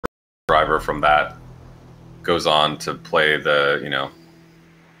driver from that goes on to play the, you know,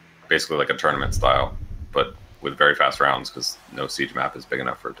 basically like a tournament style, but with very fast rounds because no siege map is big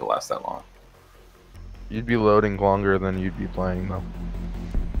enough for it to last that long. You'd be loading longer than you'd be playing though.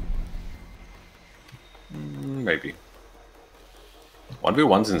 Maybe.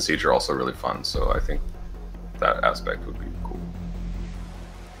 1v1s in Siege are also really fun, so I think that aspect would be cool.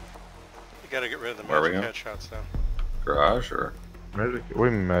 You gotta get rid of the magic headshots though. Garage or? Magic? What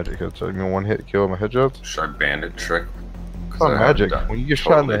do you mean magic headshots? You mean one hit kill my headshots? Shark Bandit trick. It's not magic. When you get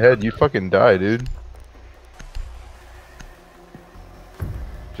shot in the head, you fucking die, dude.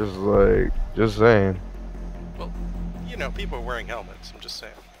 Just saying. Well, you know, people are wearing helmets, I'm just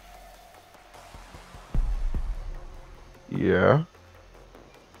saying. Yeah.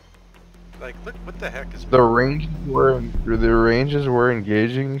 Like, look, what the heck is... The ranges were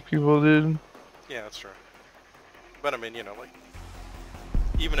engaging people, dude? Yeah, that's true. But I mean, you know, like,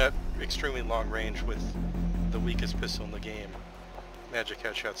 even at extremely long range with the weakest pistol in the game, magic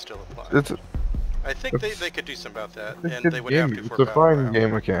headshots still apply. I think they could do something about that, and they would have to for It's a fine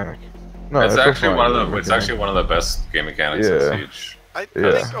game mechanic. No, it's actually one of the best game mechanics in Siege. I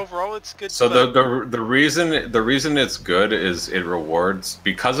think overall it's good. So the reason it's good is it rewards,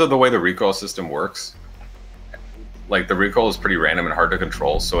 because of the way the recoil system works. Like the recoil is pretty random and hard to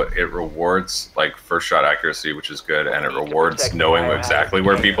control, so it rewards like first shot accuracy, which is good, and it rewards knowing exactly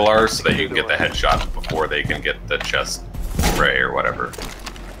where people are so that you can get the headshot before they can get the chest spray or whatever.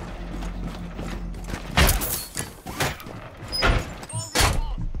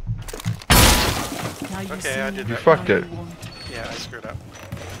 Okay, I did that. You fucked it. Yeah, I screwed up.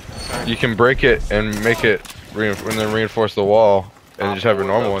 You can break it and make it and then reinforce the wall and just have a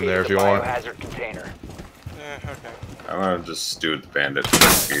normal one there if you want. Okay. I want to just do the bandit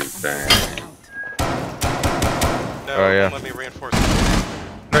thing. No, oh yeah. let me reinforce it.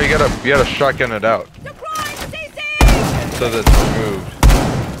 No, you gotta shotgun it out. So that it's removed.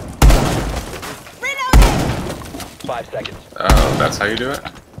 5 seconds. Oh, that's how you do it?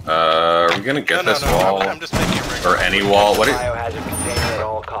 Are we gonna get this wall? I'm just making it or any wall? What are you... Biohazard container at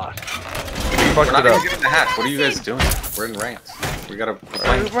all costs. We're not gonna get in the hatch. What are you guys doing? We're in ranks. We gotta...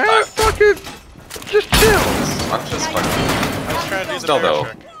 Man, fucking... Just chill. I'm just fucking... I was trying to do the still though.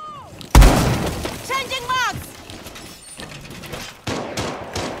 Changing marks.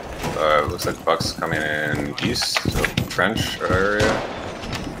 Looks like Buck's coming in east, so trench area.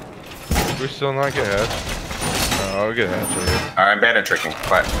 We're still not get hatch. No, I'll get hatch over. Alright, bandit tricking.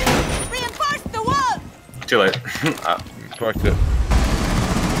 Quiet. Reinforce the wall. Too late. Fucked it.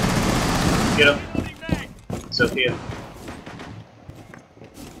 Get him. Sophia.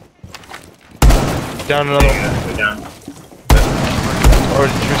 Down another one. Go down. Oh,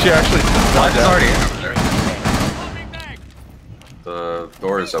 did she actually? Life is already in over there. The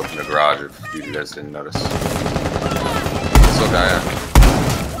door is open to garage if you guys didn't notice. Still got it.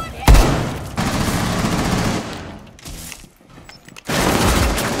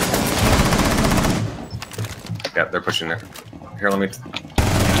 Yeah, they're pushing there. Here, let me...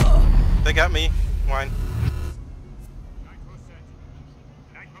 They got me. Wine.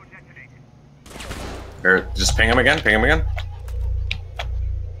 Here, just ping him again, ping him again.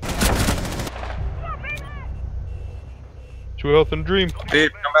 True health and dream.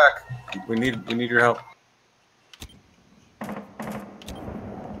 Dave, come back. We need your help.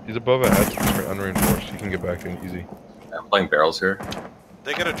 He's above a hatch, he's unreinforced. He can get back in easy. I'm playing barrels here.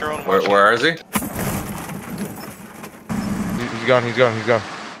 They got a drone. Where is he? He's gone, he's gone, he's gone.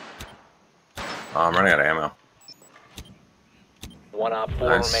 Oh, I'm running out of ammo. 1 op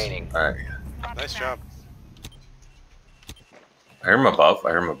 4 remaining. Alright. Nice job. I hear him above. I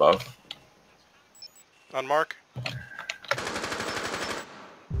hear him above. On mark.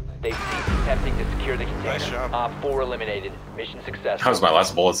 They've ceased attempting to secure the container. Nice job. Op 4 eliminated. Mission successful. That was my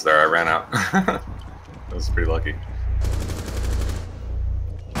last bullets there. I ran out. That was pretty lucky.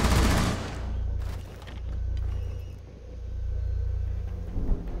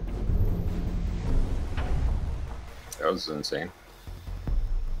 That was insane.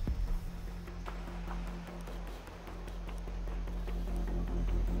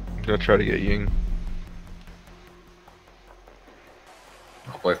 I'm gonna try to get Ying.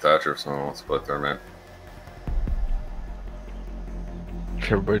 I'll play Thatcher if someone wants to play Thermite.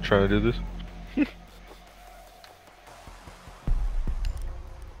 Everybody try to do this.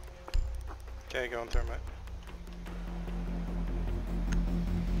 Okay, going Thermite.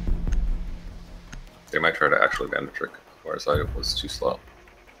 They might try to actually ban the trick, whereas I was too slow.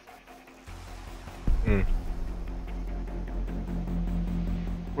 Hmm.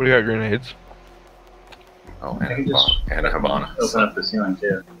 What do you got, grenades? Oh, and a Havana. Open up the ceiling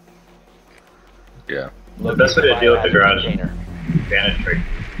too. Yeah. The best way to deal with the garage Container. advantage trick.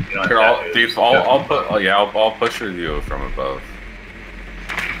 You know, Here, I'll push you from above.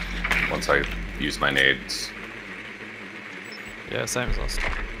 Once I use my nades. Yeah, same as us.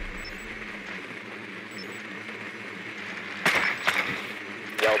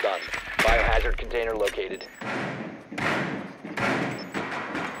 Well done. Biohazard container located.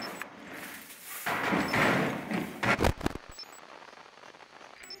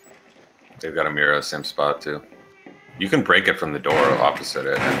 They've got a mirror, same spot too. You can break it from the door opposite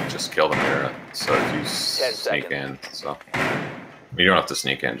it and just kill the mirror. So if you sneak in, so you don't have to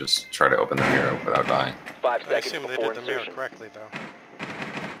sneak in. Just try to open the mirror without dying. 5 I seconds assume they before did the mirror insertion. correctly, though.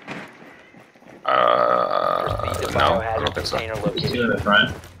 Proceed to No, I biohazard don't think so. container There's two in location. the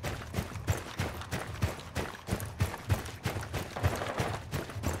front.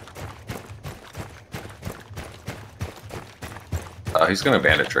 He's gonna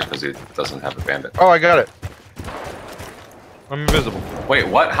bandit trick because he doesn't have a bandit. Oh, I got it. I'm invisible. Wait,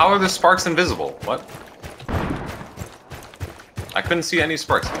 what? How are the sparks invisible? What? I couldn't see any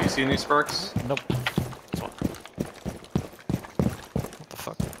sparks. Did you see any sparks? Nope. This one. What the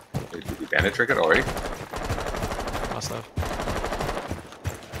fuck? Wait, did you bandit trick it already? Must have.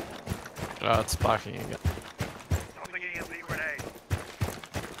 Oh, it's sparking again.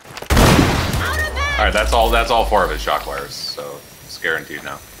 Alright, that's all 4 of his shock wires, so it's guaranteed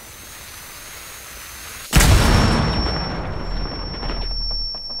now.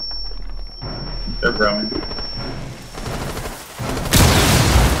 They're roaming.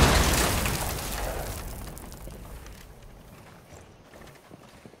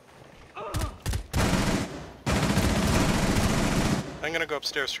 I'm gonna go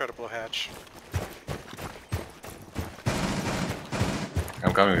upstairs, try to blow hatch.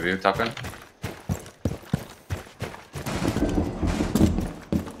 I'm coming with you, top in.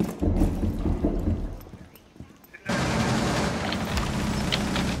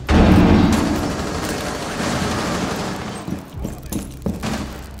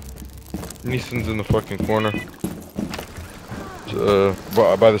 Neeson's in the fucking corner. By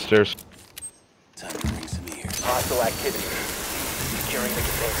the stairs. Hostile activity. Securing the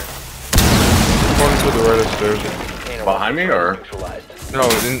container. Corner to the right of stairs. Container Behind me, or? neutralized. No,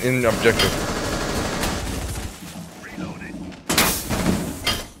 in objective.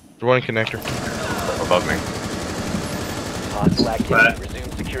 The one in connector. Above me. Hostile activity.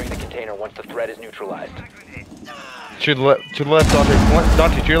 Resume securing the container once the threat is neutralized. To the left, Dante.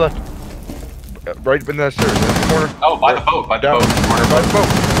 Dante, to your left. Right in that stairs, in the corner. Oh, by the boat, by the Down. boat. Corner. By the boat.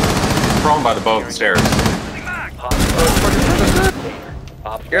 Thrown by the boat and stairs.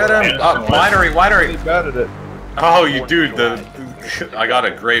 Op Get four him! Winery, winery! He's bad at it. Oh, you dude, I got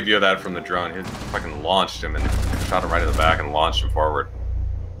a great view of that from the drone. He fucking launched him and shot him right in the back and launched him forward.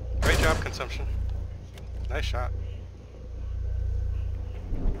 Great job, Consumption. Nice shot.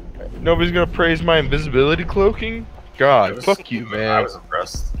 Nobody's gonna praise my invisibility cloaking? God, fuck you, I man. was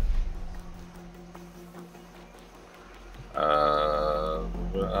impressed.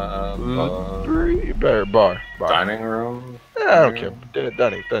 Bar. Dining room? I don't care.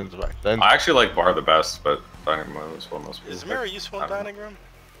 Dining's fine. I actually like bar the best, but dining room is what most people Is pick. mirror useful in I don't know. dining room?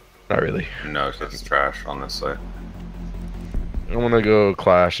 Not really. No, it's trash on this site. I wanna go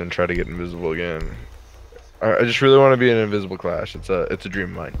Clash and try to get invisible again. I just really want to be in invisible Clash. It's a dream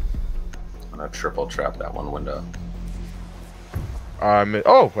of mine. I'm gonna triple trap that one window.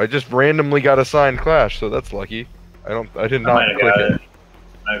 Oh, I just randomly got assigned Clash, so that's lucky. I did I not might have click got it. it.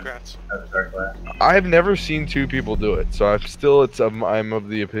 Congrats. I've never seen 2 people do it, so I'm of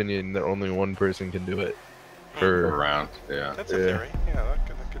the opinion that only one person can do it. Around, yeah. That's a theory. Yeah,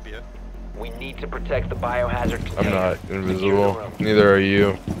 that could be it. We need to protect the biohazard container. I'm not Secure the invisible. room. Neither are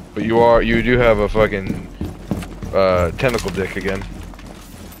you. But you do have a fucking tentacle dick again.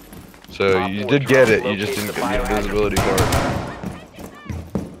 So Op you 4 did get it, drone you just locates didn't the get the biohazard invisibility part.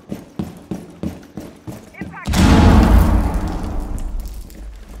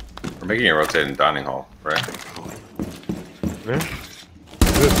 We're making a rotating dining hall, right? Yeah.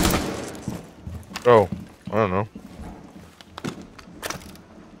 Good. Oh, I don't know.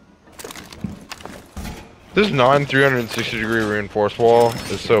 This non-360 degree reinforced wall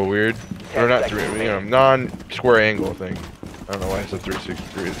is so weird. Or not non-square angle thing. I don't know why I said 360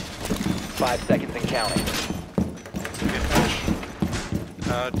 degrees. 5 seconds and counting.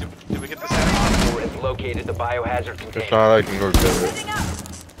 Did we get this hatch? Op 4 has located the biohazard If container. not, I can go get it. Moving out.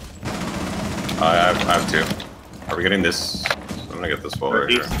 I have 2. Are we getting this? I'm gonna get this wall right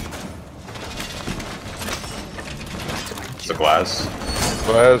here. It's the glass.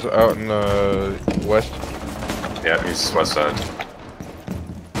 Glass out in the west. Yeah, he's west side.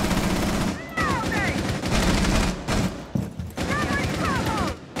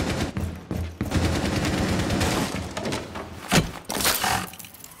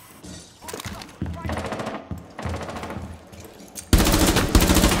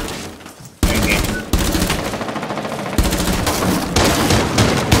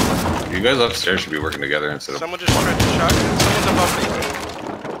 You guys upstairs should be working together instead of. Someone just tried to shotgun.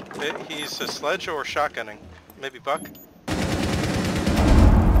 Someone's above me. He's a sledge or shotgunning. Maybe Buck.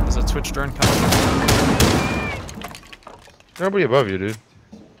 There's a Twitch drone coming. Nobody above you, dude. One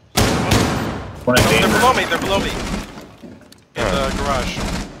Oh, at they're chamber. below me. They're below me. In Oh. the garage.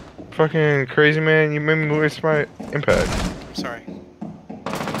 Fucking crazy, man. You made me waste my impact. I'm sorry.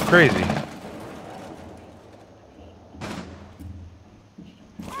 Crazy.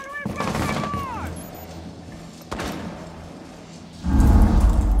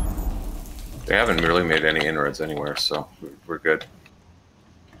 They haven't really made any inroads anywhere, so we're good.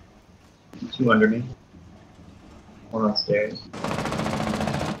 2 under me. 1 on stairs.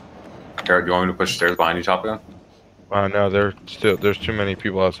 Garrett, do you want me to push stairs behind you, Top Gun? No, there's too many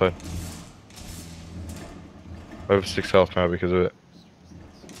people outside. I have 6 health now because of it.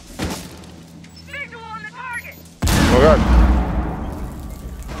 Oh god!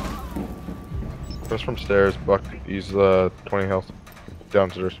 That's from stairs, Buck. He's 20 health.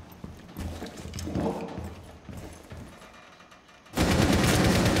 Downstairs.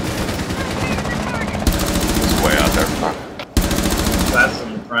 It's way out there. Fuck. Last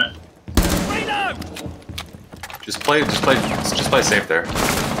in the front. Just play safe there.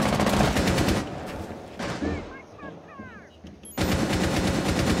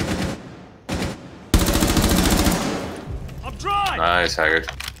 I'm dry. Nice, Haggard.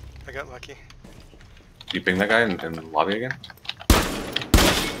 I got lucky. Do you ping that guy in the lobby again?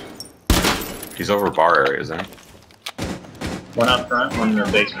 He's over bar area, isn't he? 1 out front, 1 in the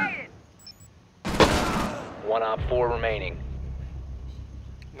basement. 1 op 4 remaining.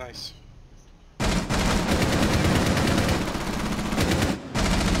 Nice.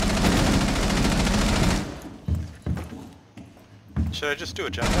 Should I just do a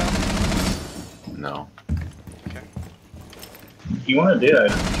jump out? No. Okay. If you want to do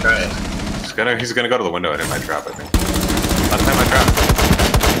it, try it. He's gonna go to the window and hit my trap, I think. Last time my trap.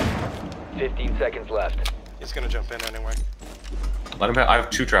 15 seconds left. He's gonna jump in anyway. Let him I have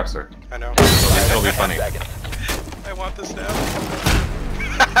 2 traps there. I know. It'll be funny. Seconds. I want this now.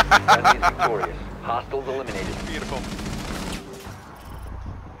 Friendly is victorious. Hostiles eliminated. Beautiful.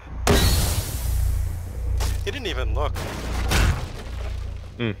 He didn't even look.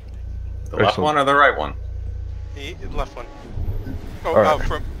 The left one or the right one? He left one. Oh, Alright.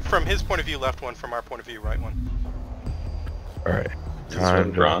 from his point of view, left one. From our point of view, right one. Alright. Is this for the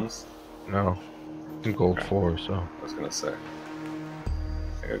bronze? No. I'm gold 4, so. I was gonna say.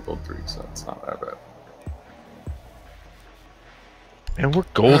 I got gold 3, so it's not that bad. Man, we're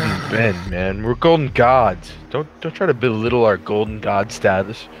golden men, man. We're golden gods. Don't try to belittle our golden god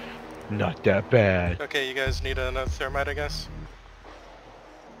status. Not that bad. Okay, you guys need another thermite, I guess.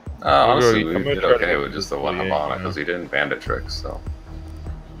 Honestly, I'm we gonna did try to okay get with just the this one lead, Habana yeah. because he didn't bandit tricks, so.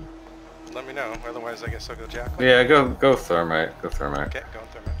 Let me know. Otherwise, I guess I'll go jackal. Yeah, go thermite. Go thermite. Okay, going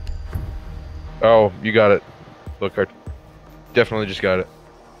thermite. Oh, you got it. Look, I definitely just got it.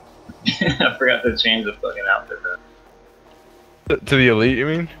 I forgot to change the fucking outfit. To the elite, you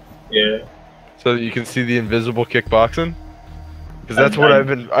mean? Yeah. So that you can see the invisible kickboxing? Because that's what I've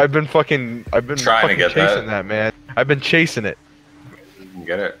been Trying fucking to get chasing that. man. I've been chasing it.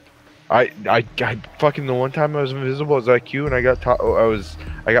 Get it. I fucking the one time I was invisible as IQ and I got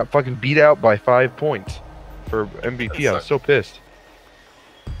I got fucking beat out by 5 points for MVP. I was so pissed.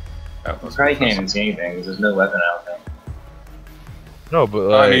 That was Probably can't even see anything because there's no weapon out there. No,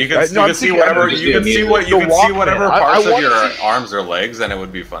 but I mean, you can see whatever you can see whatever parts of your arms or legs, and it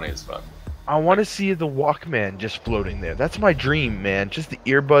would be funny as fuck. I want to see the Walkman just floating there. That's my dream, man. Just the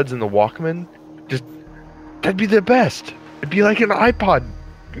earbuds and the Walkman. That'd be the best. It'd be like an iPod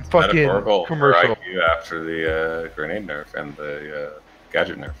fucking Metaphorical commercial. for IQ after the grenade nerf and the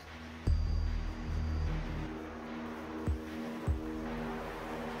gadget nerf.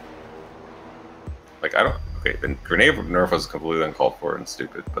 Like, I don't... Okay, the grenade nerf was completely uncalled for and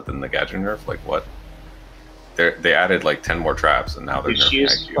stupid, but then the gadget nerf, like, what? They added, like, 10 more traps, and now they're Dude, nerfing she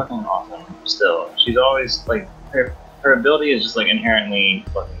is IQ. fucking awesome. Still, she's always like her ability is just like inherently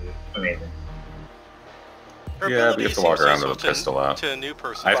fucking amazing. Her Yeah, but ability you have to walk seems around with useful a pistol out. to a new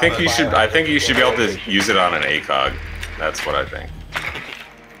person. I think but- you should be able to use it on an ACOG. That's what I think.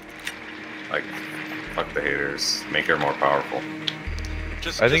 Like, fuck the haters. Make her more powerful.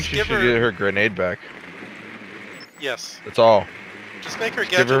 Just, I think just she give should get her grenade back. Yes. That's all. Just make her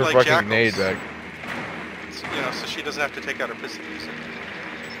Give gadget her like fucking Jackal's. grenade back. You know, so she doesn't have to take out her pistol.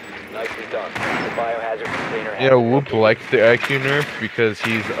 Nicely done. The biohazard container has Yeah, been Whoop located. likes the IQ nerf because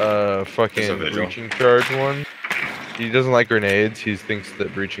he's a fucking He's a vigil. breaching charge one. He doesn't like grenades. He thinks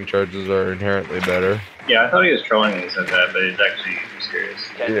that breaching charges are inherently better. Yeah, I thought he was trolling when he said that, but it's actually serious.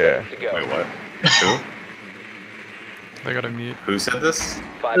 10 Yeah. seconds to go. Wait, what? Who? They gotta mute. Who said this?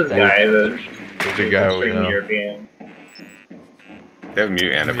 5 This seconds guy, to the insertion. The guy we freaking know. European. They have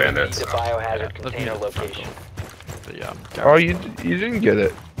mute and a bandit. The So. biohazard Let me container get the front location. But yeah. Oh, you didn't get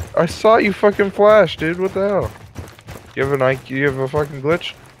it. I saw you fucking flash, dude. What the hell? You have an IQ? You have a fucking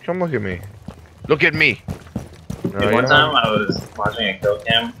glitch? Come look at me. Look at me. No, Dude, you one don't. time I was watching a kill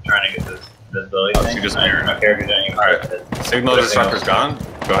cam trying to get this visibility Oh, thing. she just and mirrored. my character didn't even Alright. touch it. Signal disruptor's gone.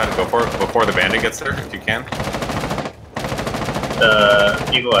 Go ahead and go for it before the bandit gets there, if you can.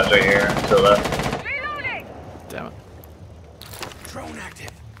 The equalizer right here to the left. Damn it.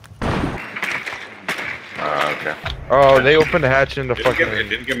 Okay. Oh, they opened a hatch into It fucking.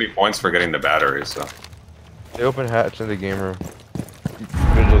 didn't give me points for getting the battery, so. They opened a hatch in the game room.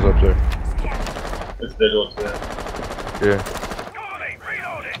 Vigil's up there. It's visual too. Yeah.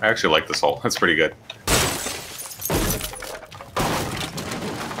 I actually like this hole. It's pretty good.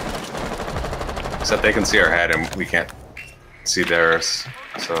 Except they can see our head and we can't see theirs,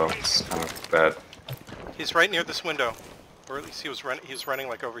 so it's kind of bad. He's right near this window. Or at least he was running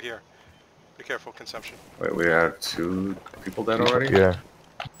like over here. Be careful, consumption. Wait, we have 2 people dead already? Yeah.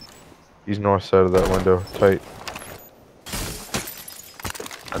 He's north side of that window. Tight.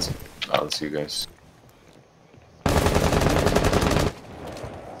 That's you guys.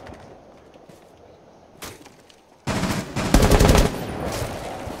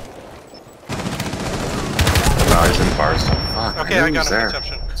 Oh, he's in bars. Fuck, Okay, knew I he got was him, there.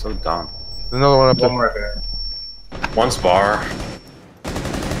 consumption. So dumb. There's another one up One there. more there. One's bar.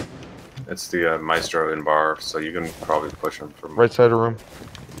 It's the Maestro in bar, so you can probably push him from Right side of room.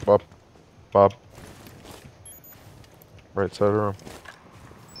 Bob. Bob. Right side of room.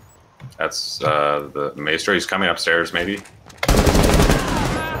 That's the Maestro. He's coming upstairs, maybe.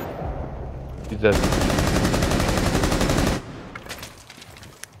 He's dead.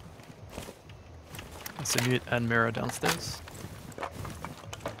 It's a mute and mirror downstairs.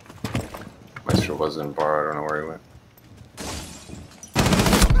 Maestro was in bar. I don't know where he went.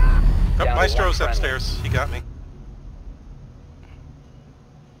 Oh, Down to Maestro's one friendly. upstairs. He got me.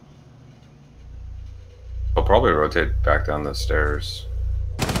 He'll probably rotate back down the stairs.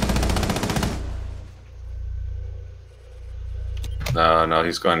 No,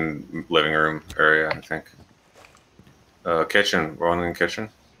 he's going living room area, I think. Kitchen. One in kitchen.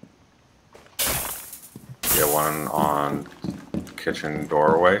 Yeah, one on kitchen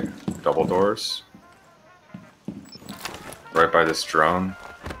doorway. Double doors. Right by this drone.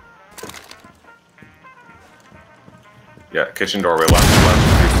 Yeah, kitchen doorway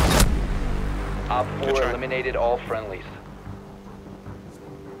left. Op Good 4 try. eliminated all friendlies.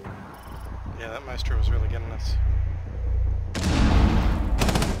 Yeah, that Maestro was really getting us.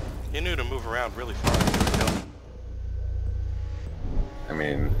 He knew to move around really far to get a kill. I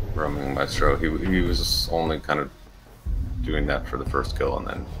mean, roaming Maestro, he was only kind of doing that for the first kill and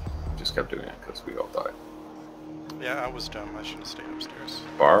then just kept doing it because we all died. Yeah, I was dumb. I should have stayed upstairs.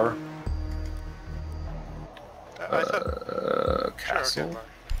 Bar? I thought... Sure, okay, Castle? bye.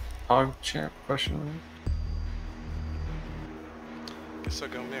 Hog champ? Question mark? Guess I'll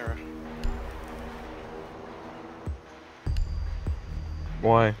go mirror.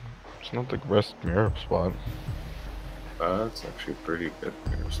 Why? It's not the best mirror spot. That's actually a pretty good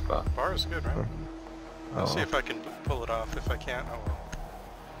mirror spot. Bar is good, right? I'll see Oh. if I can pull it off. If I can't, I will.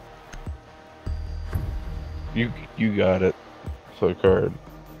 You got it. Flick card.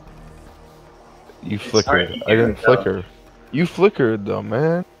 You hard flickered. to I didn't tell. flicker. You flickered though,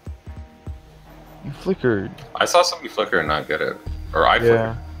 man. You flickered. I saw somebody flicker and not get it. Or I Yeah.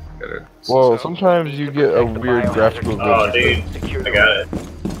 flickered. Get it. Well, So- sometimes you get a weird graphical Oh, glitch. dude. Secure I the got room.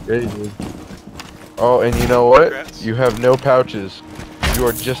 it. Yeah, you did. Oh, and you know what? Congrats. You have no pouches. You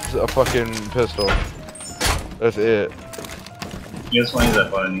are just a fucking pistol. That's it. You just want to use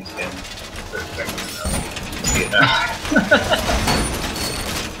that one in these skins. See it now.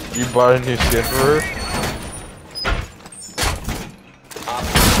 You bought a new skin for her? Op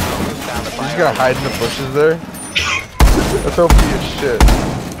 4 found the You just gotta biohazard. hide in the bushes there? That's OP as shit.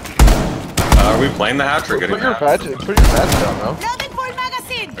 Are we playing the hatch or getting Put the your hatch? patch down though. Loading full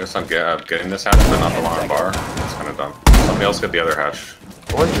magazine. I guess I'm getting this hatch, but not the one on bar. It's kind of dumb. Somebody else get the other hatch.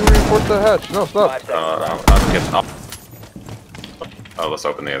 Why'd you reinforce the hatch? No, 5 stop. seconds left. I'll get up. Oh, let's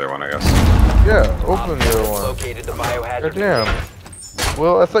open the other one, I guess. Yeah, Op open 4 the other has one. located the biohazard. Goddamn.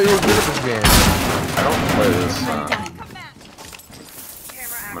 Well, I thought you were good at this game. I don't play this.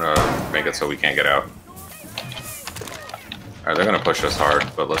 I'm gonna make it so we can't get out. Alright, they're gonna push us hard,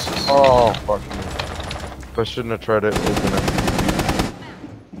 but let's just... Oh, fuck me. I shouldn't have tried to open it.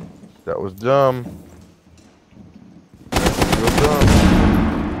 That was dumb. Real dumb.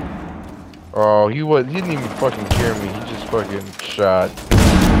 Oh, he didn't even fucking hear me. He just fucking shot.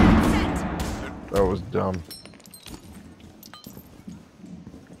 That was dumb.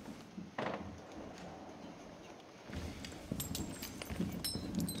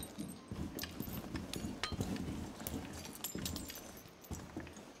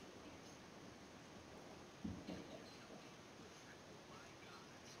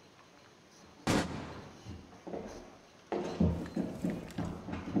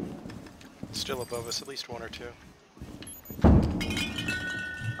 Still above us, at least one or two.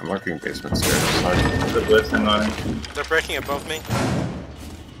 I'm marking basement stairs. The blitz I'm on. They're breaking above me.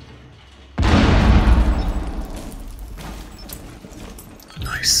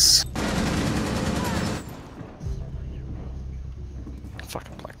 Nice.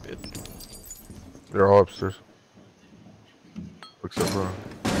 Fucking Blackbeard. They're all upstairs. Except Ron.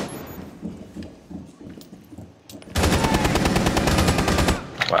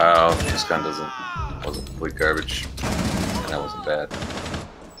 Wow, this gun wasn't complete garbage. And that wasn't bad.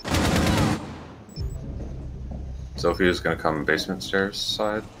 Sophia's gonna come basement stairs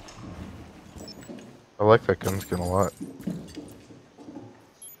side. I like that gun skin a lot.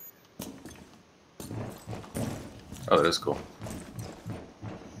 Oh, that is cool.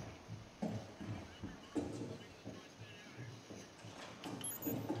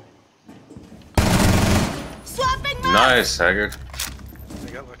 Nice, Haggard. I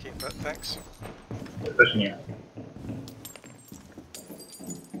got lucky, but thanks. They're pushing you.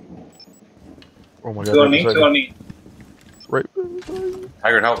 Oh my god. Two on me, two on me. Right.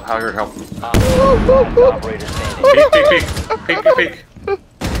 Haggard, help! Haggard, help! Operator standing. Peek! Peek!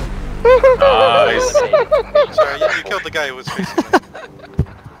 Nice. Sorry, you killed the guy who was facing me.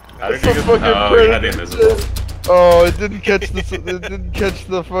 How did That's you a get? fucking Oh, you had predator. invisible. Oh, it didn't catch the it didn't catch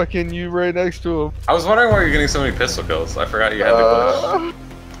the fucking you right next to him. I was wondering why you're getting so many pistol kills. I forgot you had the glitch.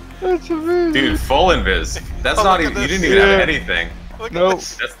 That's amazing. Dude, full invis. That's Oh, not look even. at You this. didn't even have Yeah. anything. Look Nope. at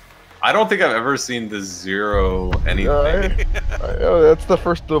this. I don't think I've ever seen the zero anything. Oh, that's the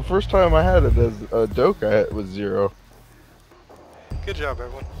first time I had it as a doke. I had was 0. Good job,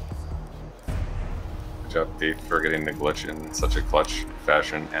 everyone. Good job, Thief, for getting the glitch in such a clutch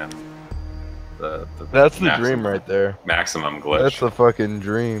fashion and the That's the maximum- dream right there. Maximum glitch. That's the fucking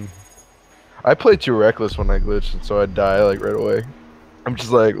dream. I play too reckless when I glitch, and so I die like right away. I'm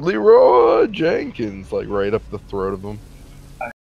just like Leroy Jenkins, like right up the throat of him.